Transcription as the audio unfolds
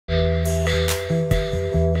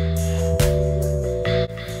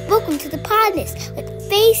Podnas with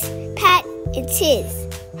Face, Pat, and Tiz.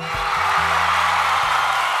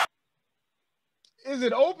 Is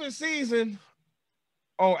it open season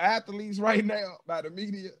on athletes right now by the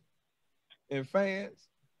media and fans?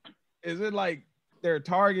 Is it like they're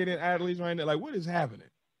targeting athletes right now? Like, what is happening?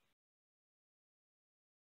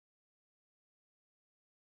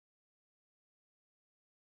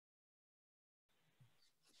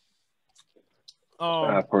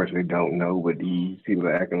 I personally don't know, but these people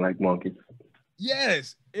are acting like monkeys.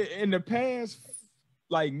 Yes, in the past,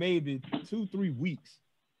 like maybe 2-3 weeks,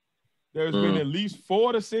 there's been at least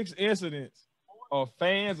 4 to 6 incidents of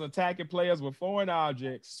fans attacking players with foreign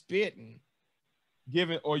objects, spitting,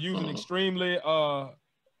 giving or using extremely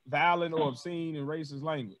violent or obscene and racist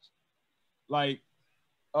language. Like,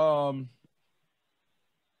 I'm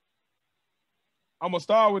gonna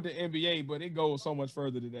start with the NBA, but it goes so much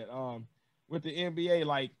further than that. With the NBA,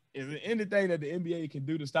 like, is there anything that the NBA can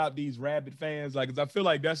do to stop these rabid fans? Like, 'cause I feel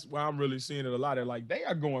like that's where I'm really seeing it a lot. They're like, they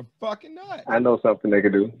are going fucking nuts. I know something they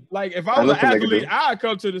could do. Like, if I was an athlete, I'd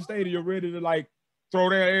come to the stadium ready to like throw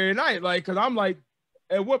down every night. Like, cause I'm like,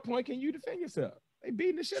 at what point can you defend yourself? They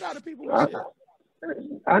beating the shit out of people with shit.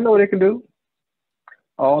 I know what they can do.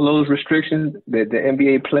 All those restrictions that the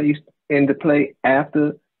NBA placed into play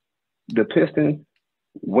after the Pistons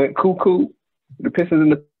went cuckoo, the Pistons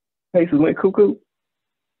and the Pacers went cuckoo.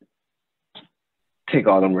 Take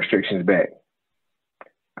all them restrictions back.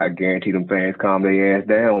 I guarantee them fans calm their ass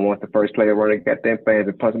down once the first player running got them fans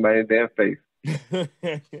and punch somebody in their face.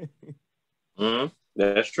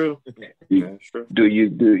 That's true. That's true. Do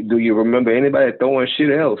you remember anybody throwing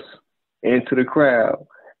shit else into the crowd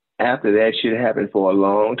after that shit happened for a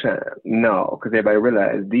long time? No, because everybody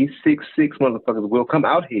realized these 6'6" motherfuckers will come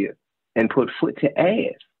out here and put foot to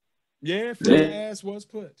ass. Yeah, foot to ass was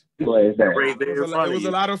put. It was a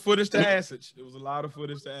lot of footage to assage. It was a lot of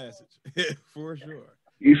footage to assage, for sure.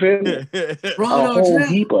 You feel me? A whole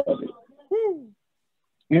heap of it. Woo.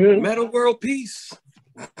 Metal world peace.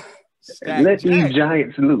 Let these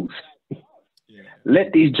giants loose. Yeah.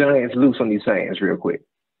 Let these giants loose on these fans real quick.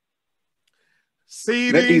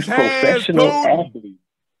 See let these professional athletes.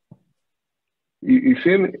 You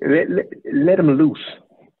feel me? Let them loose.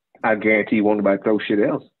 I guarantee you won't nobody throw shit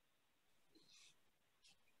else.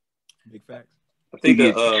 Big facts. I think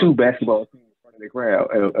you get 2 basketball teams in front of the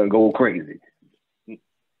crowd and go crazy.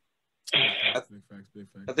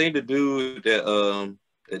 I think the dude that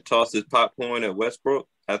tossed his popcorn at Westbrook,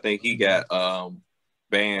 I think he got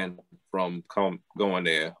banned from going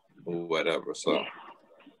there or whatever. So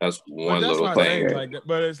that's one little thing. Like,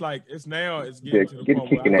 but it's like it's getting to the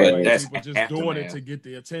point where I people just doing it to get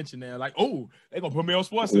the attention now. Like, oh, they're gonna put me on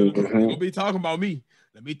Sports Center. They're gonna be talking about me.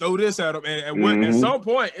 Let me throw this at them. And at some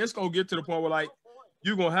point, it's gonna get to the point where like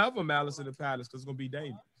you're gonna have a malice in the palace because it's gonna be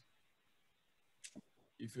dangerous.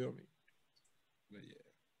 You feel me? But yeah.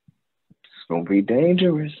 It's gonna be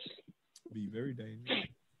dangerous. Be very dangerous.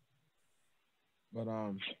 But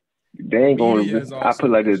they ain't gonna. I put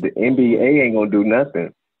like this: the NBA ain't gonna do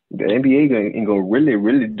nothing. The NBA ain't gonna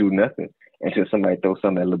really do nothing until somebody throws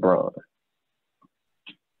something at LeBron.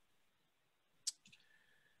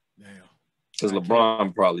 Damn. Because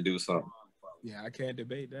LeBron probably do something. Yeah, I can't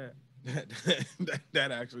debate that.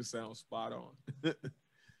 That actually sounds spot on.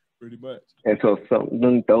 Pretty much. And so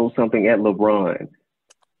someone throws something at LeBron,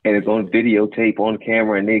 and it's on videotape, on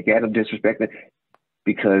camera, and they got him disrespecting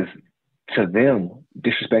because to them,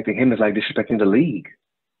 disrespecting him is like disrespecting the league.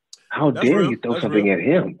 How dare you throw something at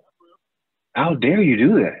him? How dare you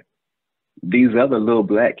do that? These other little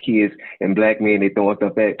black kids and black men, they throwing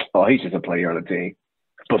stuff at, oh, he's just a player on the team.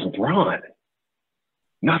 But LeBron,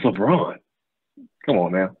 not LeBron. Come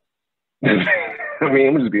on now. I mean,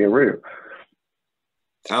 I'm just being real.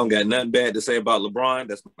 I don't got nothing bad to say about LeBron.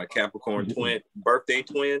 That's my Capricorn birthday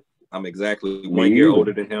twin. I'm exactly 1 year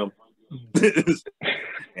older than him.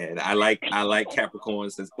 And I like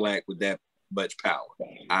Capricorns that's black with that much power.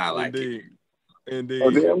 I like it. Indeed.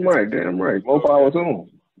 Oh, damn right. More power to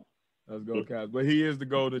him. Let's go, Caps. But he is the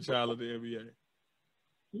golden child of the NBA.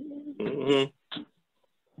 Mm-hmm.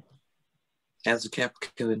 As a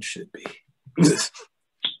Capricorn should be.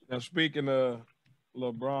 Now, speaking of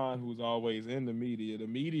LeBron, who's always in the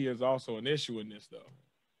media is also an issue in this,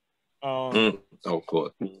 though. Of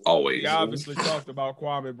course. Always. We obviously talked about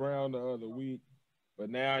Kwame Brown the other week, but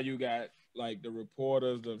now you got like the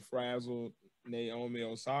reporters that frazzled Naomi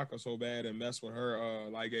Osaka so bad and mess with her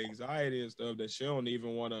like anxiety and stuff that she don't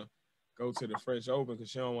even want to go to the French Open because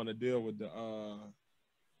she don't want to deal with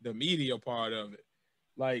the media part of it.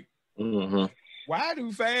 Like, why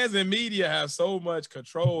do fans and media have so much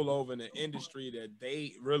control over the industry that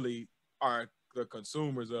they really are the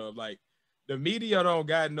consumers of? Like, the media don't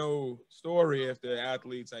got no story if the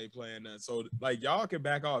athletes ain't playing that. So like y'all can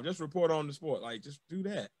back off. Just report on the sport. Like just do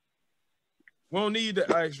that. We don't need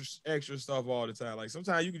the extra stuff all the time. Like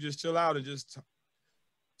sometimes you can just chill out and just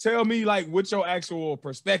tell me like what your actual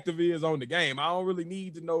perspective is on the game. I don't really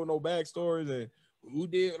need to know no backstories and who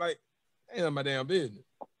did like ain't my damn business.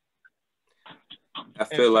 I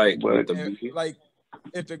feel like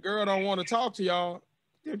if the girl don't want to talk to y'all,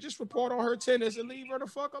 then just report on her tennis and leave her the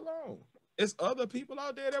fuck alone. It's other people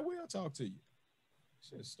out there that will talk to you.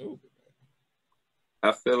 Shit's stupid,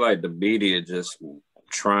 man. I feel like the media just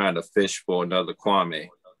trying to fish for another Kwame.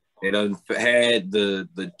 They done had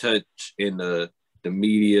the touch in the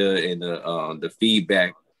media and the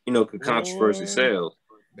feedback, controversy sells.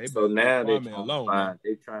 So now they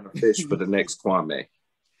trying to fish for the next Kwame.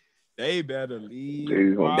 They better leave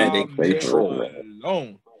Kwame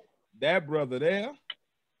alone. That brother there,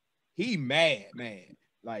 he mad, man.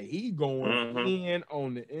 Like he going in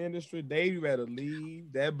on the industry. They better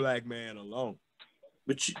leave that black man alone.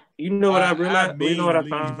 But you know what I realized? You know what I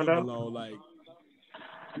found out? Alone. Like,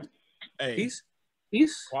 hey,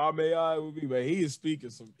 he's Kwame I will be, but he is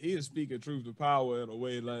speaking truth to power in a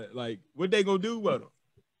way like what they gonna do with him?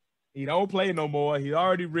 He don't play no more. He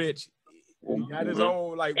already rich. He got his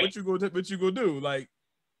own. Like, what you gonna do? Like,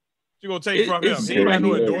 you gonna take from him? He ain't got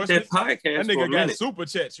no endorsements. That nigga got super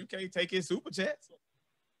chats. You can't take his super chats.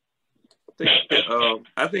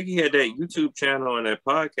 I think he had that YouTube channel and that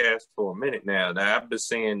podcast for a minute now. Now I've been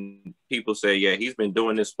seeing people say, yeah, he's been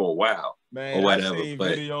doing this for a while, man, or whatever.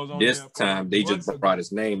 But this time they just brought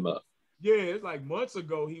his name up. Yeah, it's like months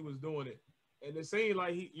ago he was doing it, and it seemed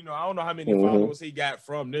like he, I don't know how many followers he got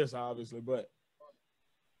from this, obviously, but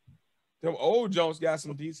them old Jones got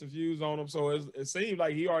some decent views on him. So it seemed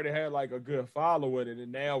like he already had like a good following,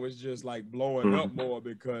 and now it's just like blowing up more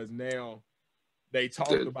because now. They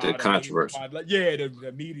talked about the controversy.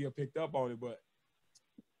 The media picked up on it, but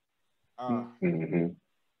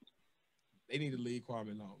they need to leave Kwame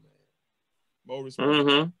alone, man. More respect.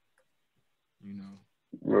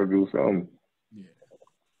 We'll do something. Yeah.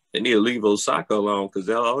 They need to leave Osaka alone because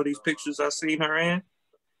all these pictures I seen her in,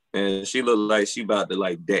 and she looked like she about to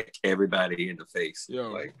like deck everybody in the face.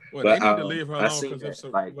 Yo, they need to leave her alone because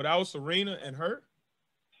without Serena and her.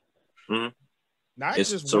 Not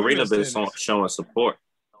just Serena been showing support.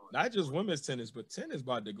 Not just women's tennis, but tennis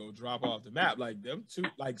about to go drop off the map. Like them two,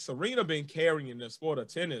 like Serena been carrying the sport of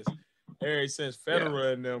tennis ever since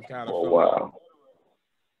Federer and them kind of. Oh wow!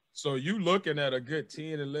 So you looking at a good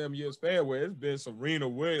 10, 11 year span where it's been Serena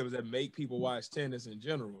Williams that make people watch tennis in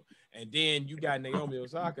general, and then you got Naomi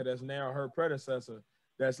Osaka that's now her predecessor.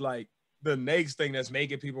 That's like the next thing that's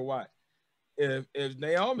making people watch. If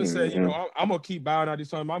Naomi said, I'm gonna keep bowing out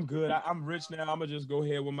these times, I'm good. I'm rich now. I'm gonna just go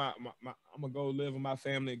ahead with my I'm gonna go live with my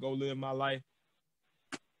family and go live my life.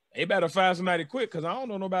 They better find somebody quick because I don't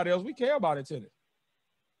know nobody else we care about it tennis.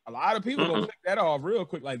 A lot of people gonna click that off real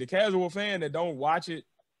quick. Like the casual fan that don't watch it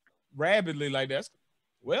rapidly like that.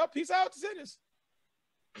 Well, peace out to tennis.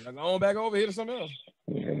 I'm going back over here to something else.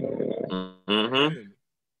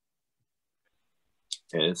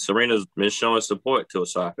 And Serena's been showing support to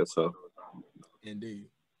Osaka, so. Indeed.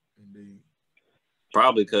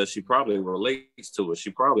 Probably because she probably relates to it. She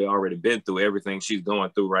probably already been through everything she's going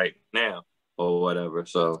through right now or whatever.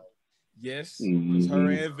 So yes, her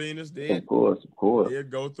and Venus did. Of course. They'd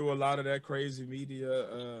go through a lot of that crazy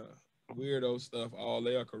media weirdo stuff all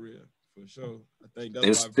their career for sure. I think that's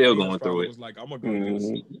why still Venus going through it. Was like, I'm gonna go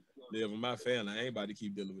just live with my family. I ain't about to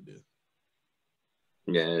keep dealing with this.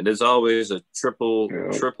 Yeah, there's always a triple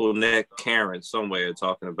neck Karen somewhere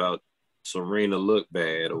talking about Serena look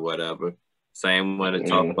bad or whatever. Same when they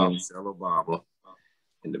talk about Michelle Obama.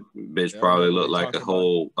 And the bitch probably look like a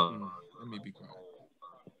whole let me be quiet.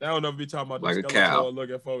 They don't ever be talking about like a cow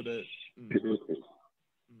looking for that.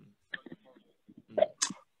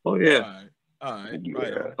 Oh yeah. All right.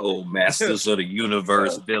 Right. Oh, Masters of the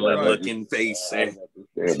Universe villain looking face. Right.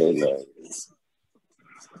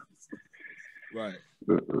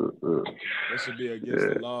 That should be against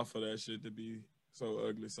the law for that shit to be so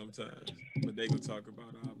ugly sometimes. But they can talk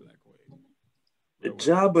about our black way.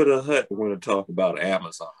 Jabba the Hutt want to talk about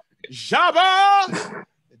Amazon. Jabba!